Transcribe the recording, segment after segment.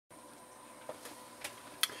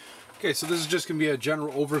Okay, so this is just going to be a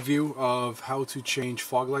general overview of how to change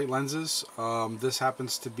fog light lenses. This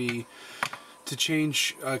happens to be to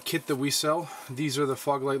change a kit that we sell. These are the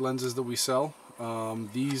fog light lenses that we sell.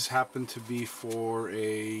 These happen to be for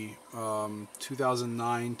a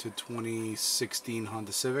 2009 to 2016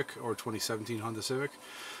 Honda Civic or 2017 Honda Civic.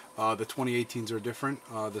 The 2018s are different.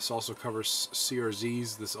 This also covers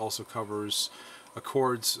CRZs. This also covers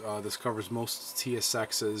Accords. This covers most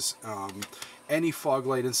TSXs. Any fog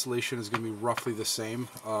light installation is going to be roughly the same.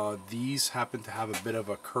 These happen to have a bit of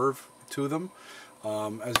a curve to them.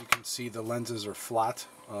 As you can see, the lenses are flat,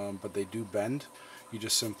 but they do bend. You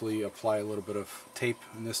just simply apply a little bit of tape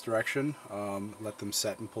in this direction, let them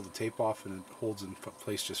set and pull the tape off, and it holds in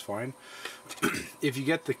place just fine. If you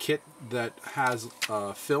get the kit that has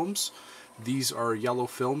films, these are yellow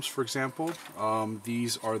films, for example.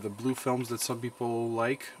 These are the blue films that some people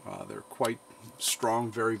like. They're quite strong,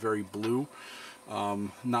 very, very blue.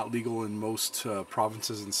 Not legal in most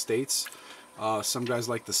provinces and states. Some guys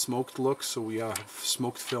like the smoked look, so we have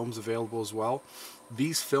smoked films available as well.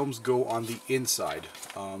 These films go on the inside,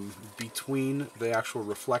 between the actual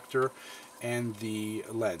reflector and the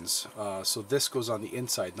lens. So this goes on the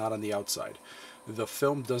inside, not on the outside. The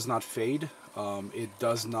film does not fade, it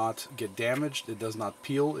does not get damaged, it does not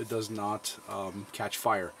peel, it does not catch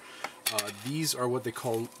fire. These are what they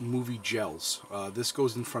call movie gels. This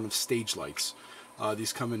goes in front of stage lights.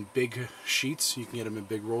 These come in big sheets. You can get them in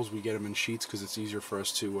big rolls. We get them in sheets because it's easier for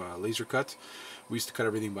us to laser cut. We used to cut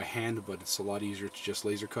everything by hand, but it's a lot easier to just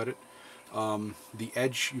laser cut it. The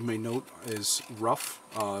edge, you may note, is rough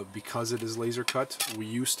because it is laser cut. We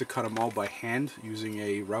used to cut them all by hand using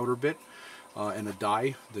a router bit and a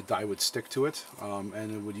die. The die would stick to it,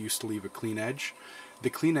 and it would used to leave a clean edge. The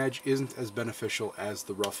clean edge isn't as beneficial as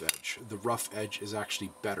the rough edge. The rough edge is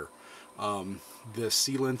actually better. The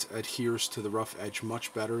sealant adheres to the rough edge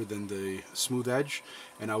much better than the smooth edge,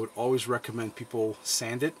 and I would always recommend people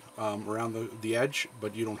sand it around the edge,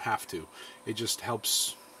 but you don't have to. It just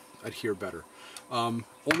helps adhere better.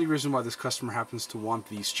 Only reason why this customer happens to want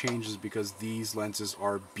these changes is because these lenses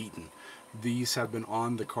are beaten. These have been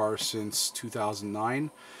on the car since 2009.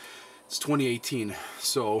 It's 2018,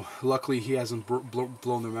 so luckily he hasn't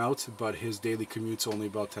blown them out, but his daily commute's only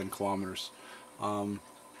about 10 kilometers.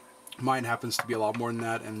 Mine happens to be a lot more than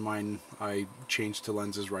that, and mine I changed to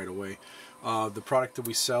lenses right away. The product that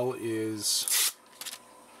we sell is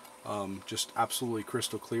just absolutely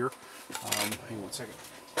crystal clear. Hang on one second.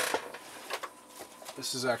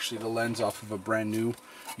 This is actually the lens off of a brand new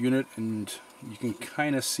unit, and you can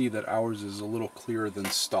kind of see that ours is a little clearer than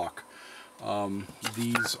stock.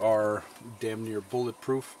 These are damn near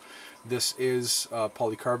bulletproof. This is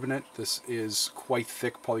polycarbonate. This is quite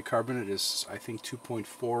thick polycarbonate. It is, I think,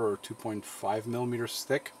 2.4 or 2.5 millimeters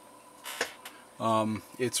thick.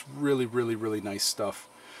 It's really, really, really nice stuff.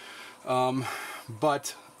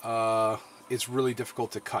 But it's really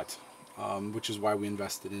difficult to cut, which is why we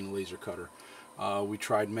invested in a laser cutter. We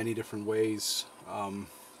tried many different ways,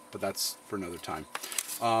 but that's for another time.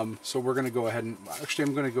 So we're going to go ahead and, actually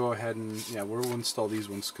I'm going to go ahead and, yeah, we'll install these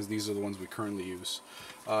ones because these are the ones we currently use.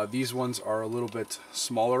 These ones are a little bit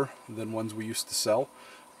smaller than ones we used to sell.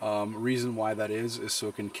 Reason why that is so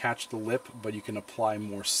it can catch the lip, but you can apply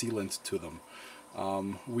more sealant to them.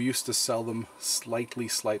 We used to sell them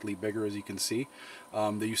slightly bigger, as you can see.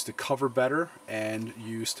 They used to cover better, and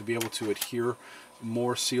you used to be able to adhere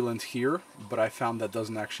more sealant here, but I found that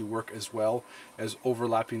doesn't actually work as well as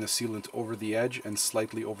overlapping the sealant over the edge and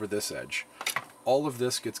slightly over this edge. All of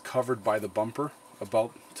this gets covered by the bumper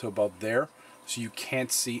about there, so you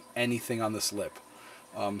can't see anything on this lip.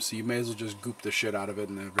 So you may as well just goop the shit out of it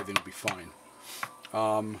and everything will be fine.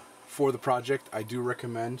 For the project, I do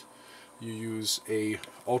recommend you use a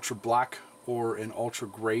ultra black or an ultra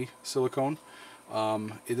gray silicone.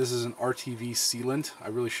 This is an RTV sealant. I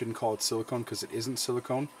really shouldn't call it silicone because it isn't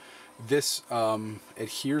silicone. This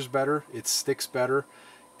adheres better, it sticks better,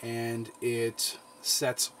 and it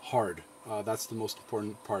sets hard. That's the most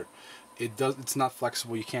important part. It's not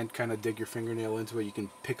flexible. You can't kind of dig your fingernail into it. You can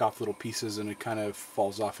pick off little pieces and it kind of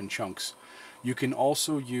falls off in chunks. You can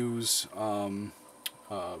also use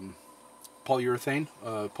polyurethane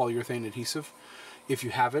adhesive if you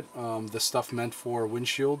have it. The stuff meant for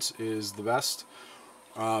windshields is the best.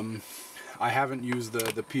 I haven't used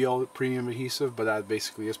the PL premium adhesive, but that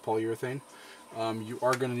basically is polyurethane. You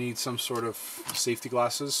are going to need some sort of safety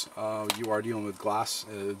glasses. You are dealing with glass.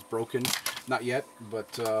 It's broken. Not yet,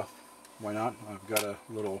 but why not? I've got a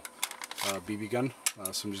little BB gun,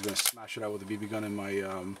 so I'm just going to smash it out with a BB gun in my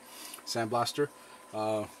sandblaster.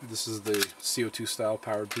 This is the CO2 style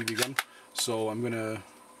powered BB gun. So I'm going to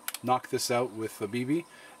knock this out with a BB,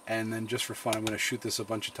 and then just for fun I'm going to shoot this a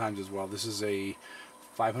bunch of times as well. This is a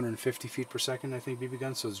 550 feet per second, I think, BB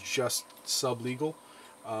gun, so it's just sub-legal.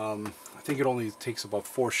 I think it only takes about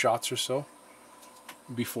 4 shots or so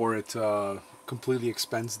before it completely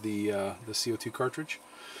expends the CO2 cartridge.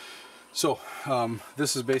 So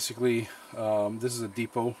this is basically this is a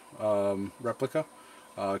depot replica.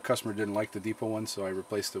 Customer didn't like the depot one, so I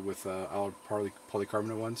replaced it with our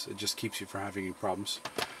polycarbonate ones. It just keeps you from having any problems.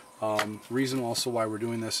 Reason also why we're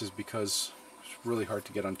doing this is because it's really hard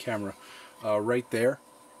to get on camera. Right there,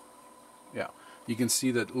 yeah, you can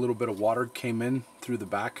see that a little bit of water came in through the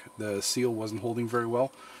back. The seal wasn't holding very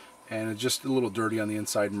well, and it's just a little dirty on the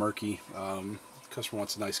inside, murky. Customer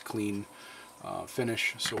wants a nice clean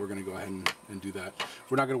finish, so we're going to go ahead and do that.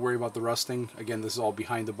 We're not going to worry about the rusting. Again, this is all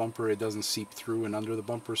behind the bumper. It doesn't seep through and under the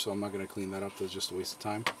bumper, so I'm not going to clean that up. That's just a waste of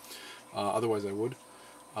time. Otherwise I would.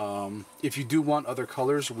 If you do want other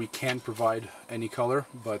colors, we can provide any color,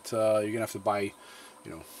 but you're going to have to buy,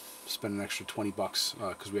 spend an extra 20 bucks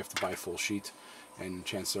because we have to buy a full sheet, and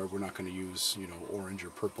chances are we're not going to use, orange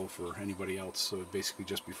or purple for anybody else, so it'd basically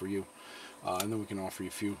just be for you. And then we can offer you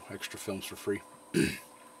a few extra films for free.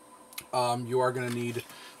 You are going to need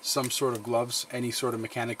some sort of gloves, any sort of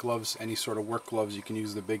mechanic gloves, any sort of work gloves. You can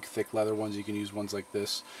use the big thick leather ones, you can use ones like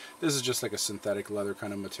this. This is just like a synthetic leather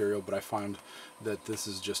kind of material, but I found that this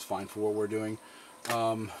is just fine for what we're doing. You're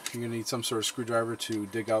going to need some sort of screwdriver to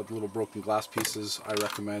dig out little broken glass pieces. I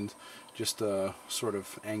recommend just a sort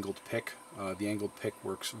of angled pick. The angled pick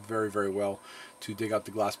works very, very well to dig out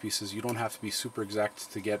the glass pieces. You don't have to be super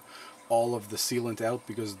exact to get all of the sealant out,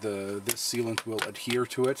 because this sealant will adhere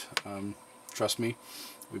to it. Trust me,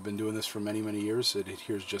 we've been doing this for many, many years. It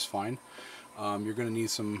adheres just fine. You're going to need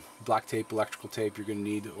some black tape, electrical tape. You're going to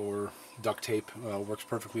need, or duct tape, works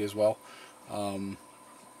perfectly as well,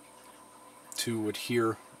 to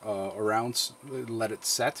adhere around, let it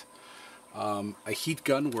set. A heat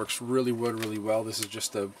gun works really well. This is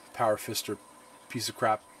just a power fister piece of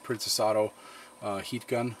crap Princess Auto heat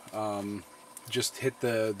gun. Just hit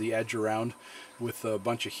the edge around with a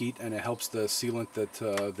bunch of heat, and it helps the sealant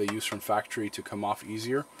that they use from factory to come off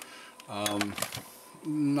easier.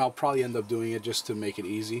 I'll probably end up doing it just to make it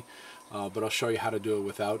easy, but I'll show you how to do it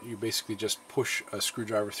without. You basically just push a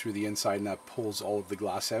screwdriver through the inside, and that pulls all of the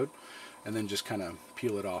glass out, and then just kind of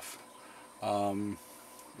peel it off.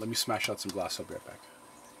 Let me smash out some glass. I'll be right back.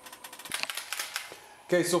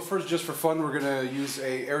 Okay, so first, just for fun, we're going to use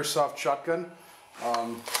a airsoft shotgun.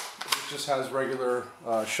 It just has regular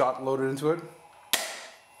shot loaded into it.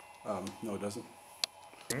 No, it doesn't.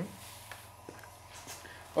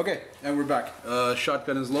 Okay, and we're back.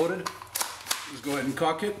 Shotgun is loaded. Let's go ahead and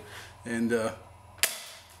cock it and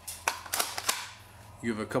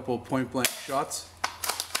give a couple of point blank shots.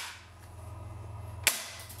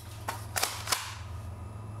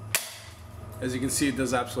 As you can see, it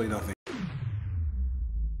does absolutely nothing.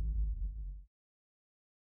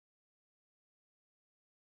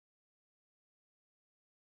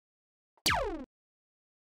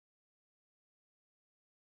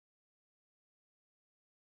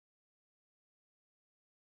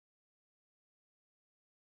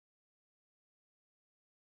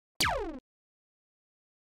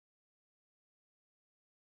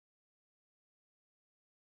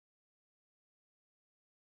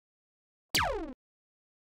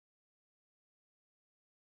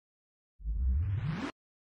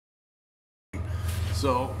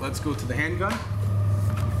 So let's go to the handgun.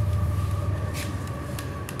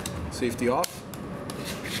 Safety off.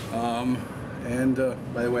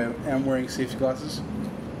 By the way, I am wearing safety glasses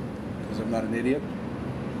because I'm not an idiot.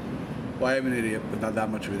 Well, I am an idiot, but not that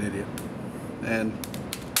much of an idiot. And,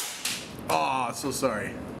 oh, so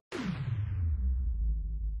sorry.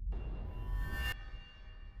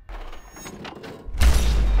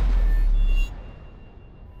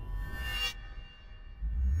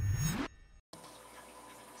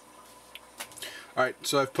 Alright,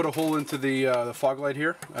 so I've put a hole into the fog light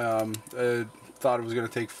here. I thought it was going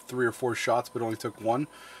to take 3 or 4 shots, but only took 1.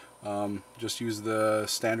 Just use the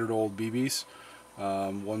standard old BBs,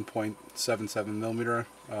 1.77 millimeter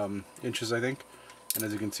inches, I think. And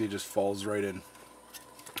as you can see, it just falls right in.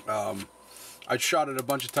 I shot it a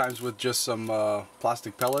bunch of times with just some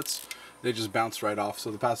plastic pellets. They just bounce right off.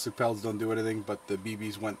 So the plastic pellets don't do anything, but the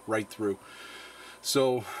BBs went right through.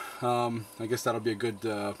 So I guess that'll be a good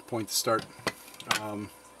point to start.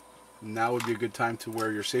 Now would be a good time to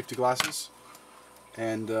wear your safety glasses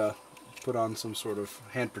and put on some sort of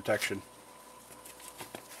hand protection.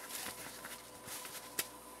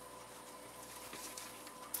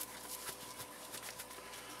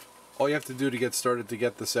 All you have to do to get started to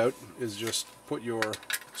get this out is just put your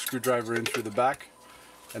screwdriver in through the back,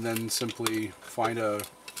 and then simply find a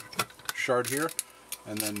shard here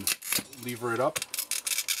and then lever it up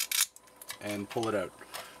and pull it out.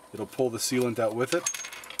 It'll pull the sealant out with it,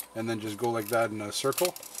 and then just go like that in a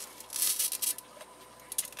circle.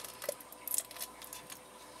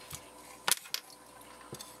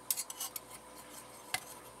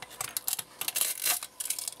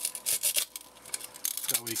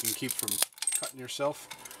 That way you can keep from cutting yourself.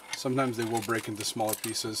 Sometimes they will break into smaller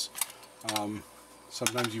pieces.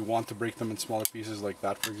 Sometimes you want to break them in smaller pieces, like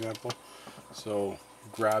that for example. So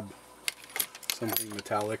grab something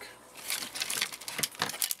metallic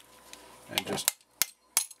and just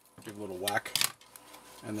give a little whack,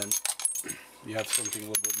 and then you have something a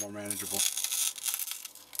little bit more manageable.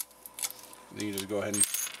 Then you just go ahead and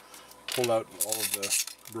pull out all of the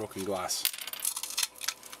broken glass.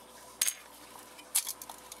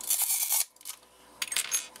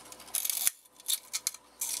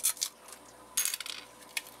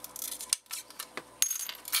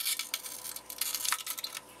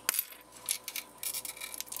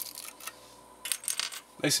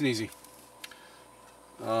 Nice and easy.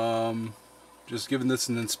 Just giving this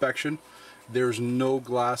an inspection. There's no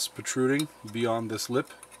glass protruding beyond this lip.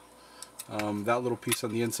 That little piece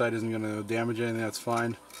on the inside isn't going to damage anything, that's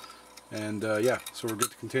fine. And yeah, so we're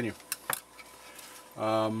good to continue.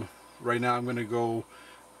 Right now I'm going to go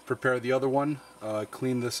prepare the other one,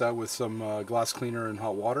 clean this out with some glass cleaner and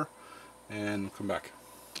hot water, and come back.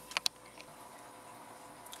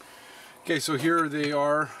 Okay, so here they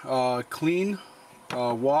are, clean,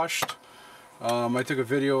 washed. I took a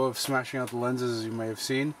video of smashing out the lenses, as you may have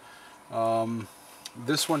seen.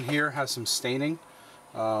 This one here has some staining.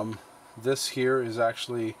 This here is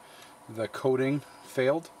actually the coating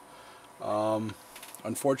failed.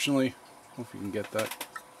 Unfortunately, I hope you can get that.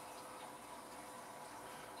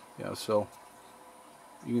 Yeah, so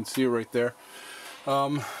you can see it right there.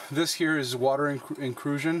 This here is water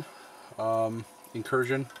incursion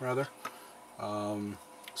rather.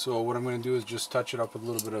 So what I'm going to do is just touch it up with a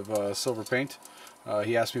little bit of silver paint.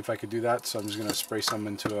 He asked me if I could do that, so I'm just going to spray some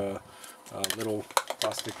into a little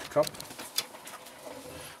plastic cup.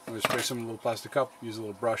 I'm going to spray some in a little plastic cup, use a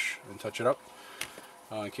little brush, and touch it up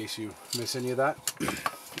in case you miss any of that.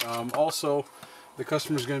 Also, the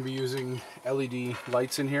customer's going to be using LED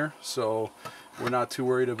lights in here, so we're not too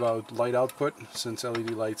worried about light output, since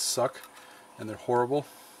LED lights suck and they're horrible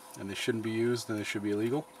and they shouldn't be used and they should be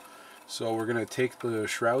illegal. So we're going to take the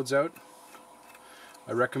shrouds out.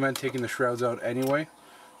 I recommend taking the shrouds out anyway,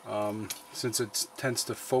 since it tends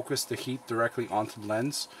to focus the heat directly onto the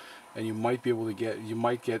lens, and you might be able to get,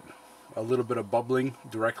 a little bit of bubbling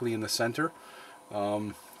directly in the center.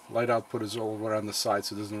 Light output is all around the side,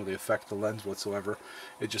 so it doesn't really affect the lens whatsoever.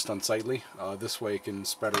 It's just unsightly. This way it can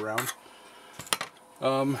spread around.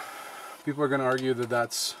 People are going to argue that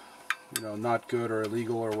that's, not good or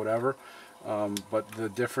illegal or whatever. But the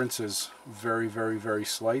difference is very, very, very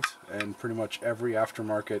slight, and pretty much every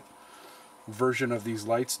aftermarket version of these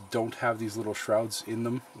lights don't have these little shrouds in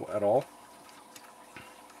them at all.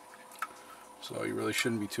 So you really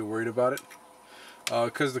shouldn't be too worried about it.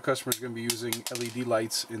 Because the customer is going to be using LED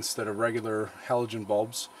lights instead of regular halogen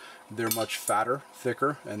bulbs, they're much fatter,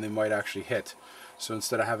 thicker, and they might actually hit. So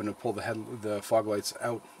instead of having to pull the fog lights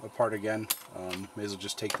out apart again, may as well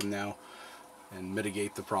just take them now and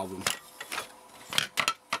mitigate the problem.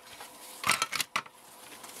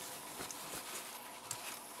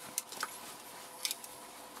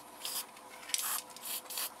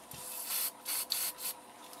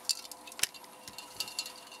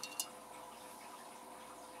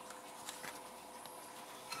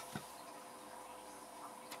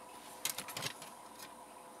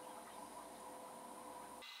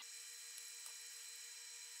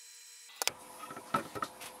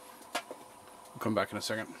 Come back in a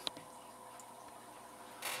second.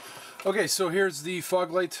 Okay, so here's the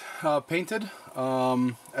fog light painted.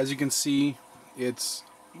 As you can see, it's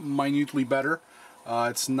minutely better.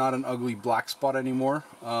 It's not an ugly black spot anymore.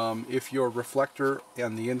 If your reflector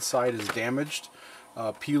on the inside is damaged,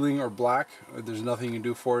 peeling or black, there's nothing you can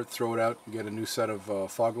do for it. Throw it out and get a new set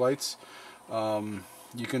of fog lights.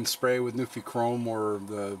 You can spray with Newfie Chrome or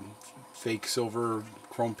the fake silver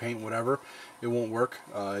chrome paint, whatever. It won't work.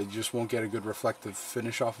 You just won't get a good reflective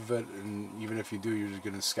finish off of it, and even if you do, you're just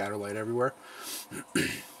going to scatter light everywhere.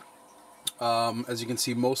 As you can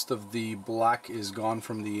see, most of the black is gone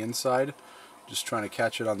from the inside. Just trying to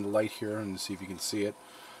catch it on the light here and see if you can see it.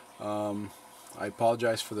 I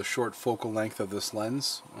apologize for the short focal length of this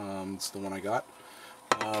lens. It's the one I got.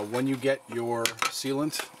 When you get your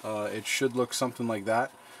sealant, it should look something like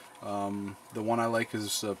that. The one I like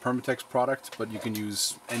is a Permatex product, but you can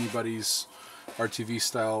use anybody's RTV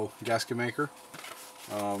style gasket maker.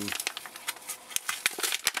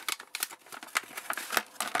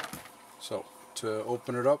 So to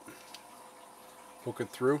open it up, hook it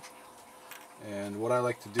through, and what I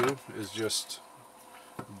like to do is just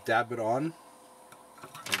dab it on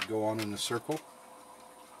and go on in a circle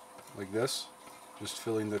like this, just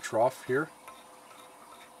filling the trough here.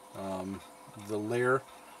 The layer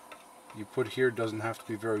you put here doesn't have to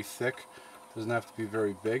be very thick, doesn't have to be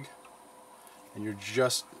very big, and you're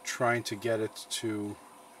just trying to get it to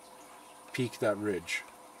peak that ridge.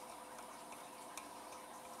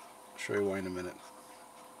 I'll show you why in a minute.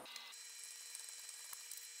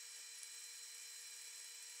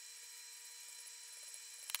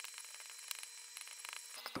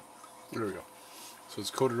 There we go. So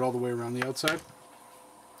it's coated all the way around the outside.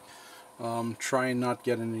 Try and not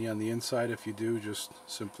get any on the inside. If you do, just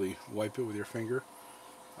simply wipe it with your finger.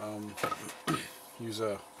 Use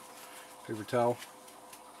a paper towel,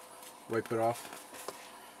 wipe it off,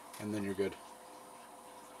 and then you're good.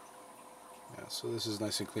 Yeah, so this is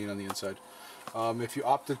nice and clean on the inside. If you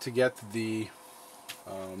opted to get the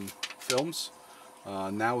films,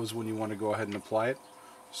 now is when you want to go ahead and apply it.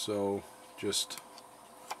 So just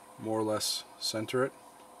more or less center it.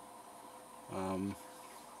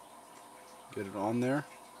 Get it on there,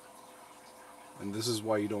 and this is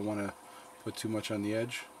why you don't want to put too much on the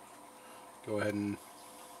edge. Go ahead and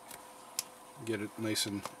get it nice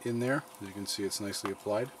and in there. As you can see, it's nicely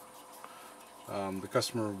applied. The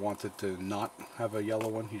customer wanted to not have a yellow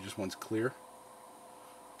one, he just wants clear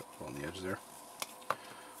on the edge there.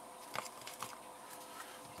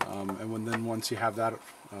 And then once you have that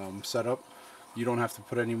set up, you don't have to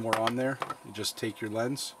put any more on there. You just take your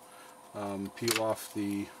lens, peel off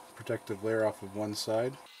the protective layer off of one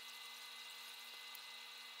side.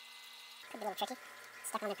 Could be a little tricky.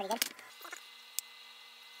 Stuck on it pretty good.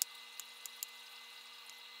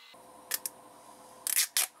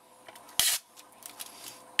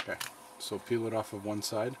 Okay, so peel it off of one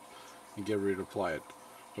side and get ready to apply it.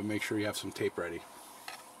 But make sure you have some tape ready.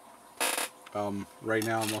 Right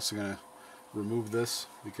now I'm also going to remove this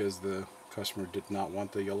because the customer did not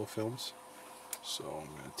want the yellow films. So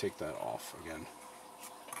I'm going to take that off again.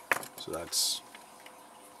 So that's,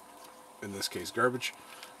 in this case, garbage,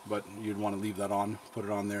 but you'd want to leave that on, put it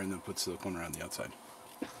on there, and then put silicone around the outside.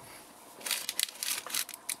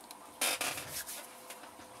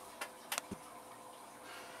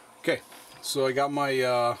 Okay, so I got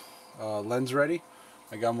my lens ready.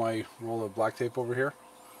 I got my roll of black tape over here.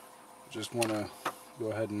 Just want to go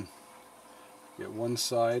ahead and get one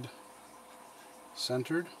side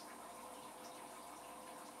centered.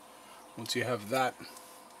 Once you have that,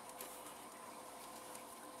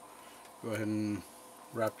 go ahead and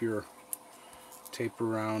wrap your tape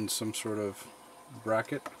around some sort of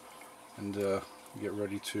bracket and get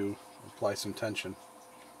ready to apply some tension.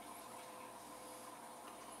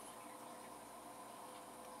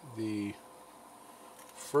 The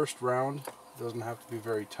first round doesn't have to be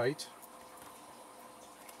very tight,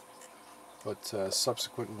 but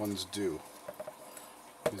subsequent ones do,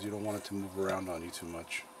 because you don't want it to move around on you too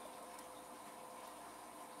much.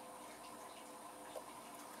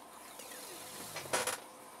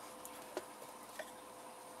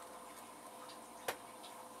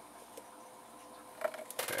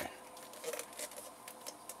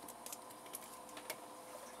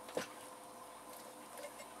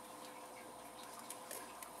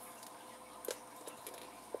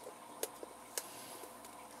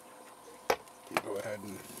 Go ahead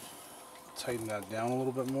and tighten that down a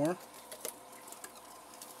little bit more.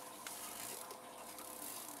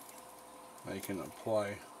 Now you can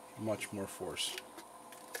apply much more force.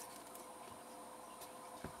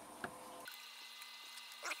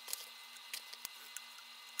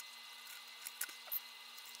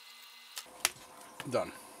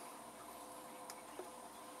 Done.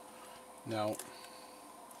 Now,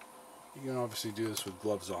 you can obviously do this with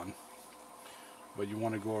gloves on, but you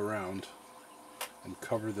want to go around and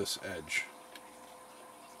cover this edge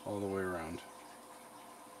all the way around.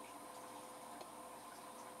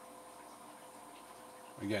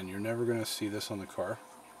 Again, you're never going to see this on the car,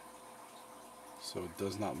 so it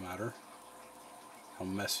does not matter how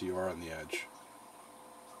messy you are on the edge.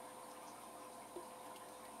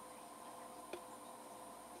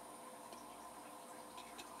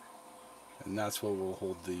 And that's what will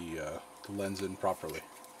hold the lens in properly.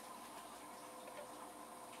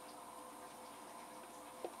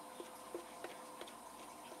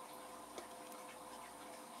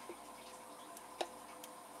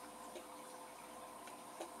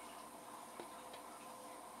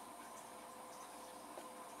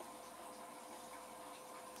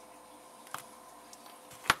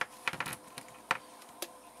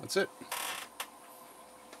 that's it.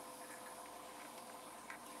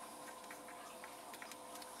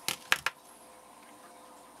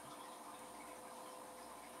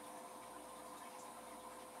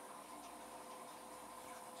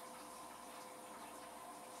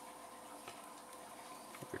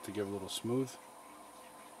 I like to give a little smooth.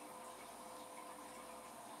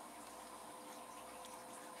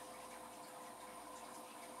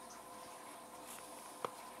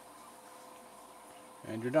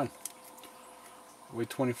 And you're done. Wait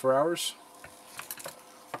 24 hours.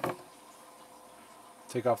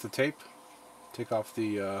 Take off the tape. Take off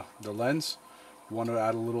the lens. You want to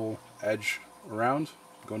add a little edge around.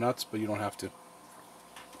 Go nuts, but you don't have to.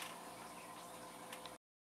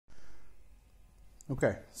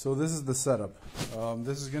 Okay, so this is the setup.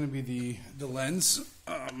 This is going to be the lens.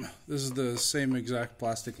 This is the same exact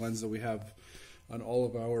plastic lens that we have on all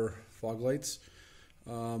of our fog lights.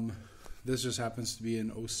 This just happens to be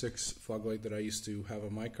an 06 fog light that I used to have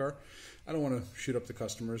on my car. I don't want to shoot up the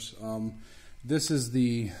customers. This is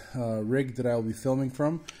the rig that I'll be filming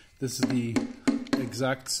from. This is the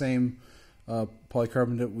exact same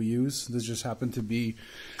polycarbonate we use. This just happened to be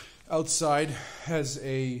outside as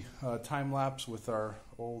a time lapse with our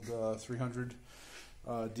old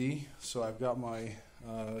 300D. So I've got my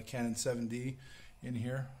Canon 7D in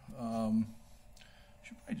here.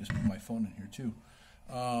 Should probably just put my phone in here too.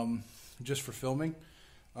 Just for filming.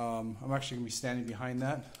 I'm actually going to be standing behind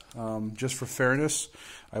that. Just for fairness,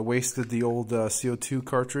 I wasted the old CO2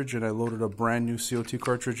 cartridge and I loaded a brand new CO2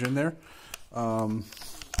 cartridge in there.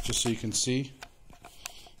 Just so you can see.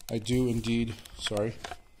 I do indeed, sorry.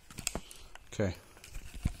 Okay.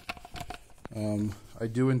 I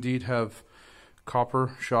do indeed have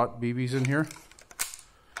copper shot BBs in here.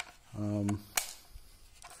 Let's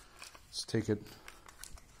take it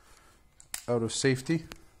out of safety.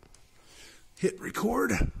 Hit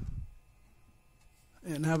record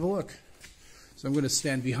and have a look. So I'm going to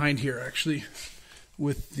stand behind here actually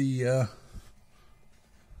with the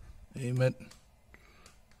aim it.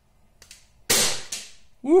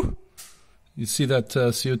 Woo! You see that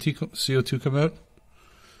CO2 come out?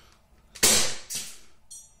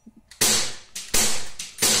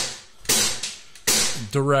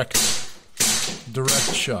 Direct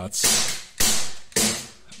shots.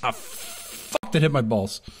 Ah, fuck! That hit my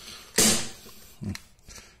balls.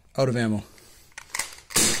 Out of ammo.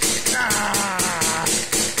 Ah!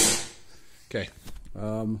 Okay.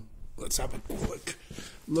 Let's have a quick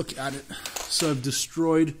look at it. So I've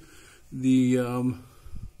destroyed the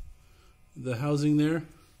housing there.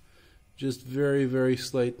 Just very, very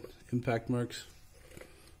slight impact marks.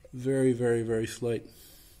 Very, very, very slight.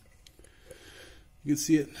 You can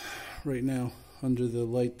see it right now under the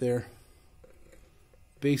light there.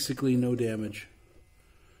 Basically no damage.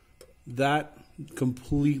 That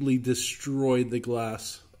completely destroyed the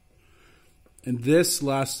glass. And this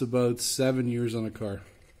lasts about 7 years on a car.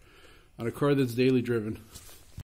 On a car that's daily driven.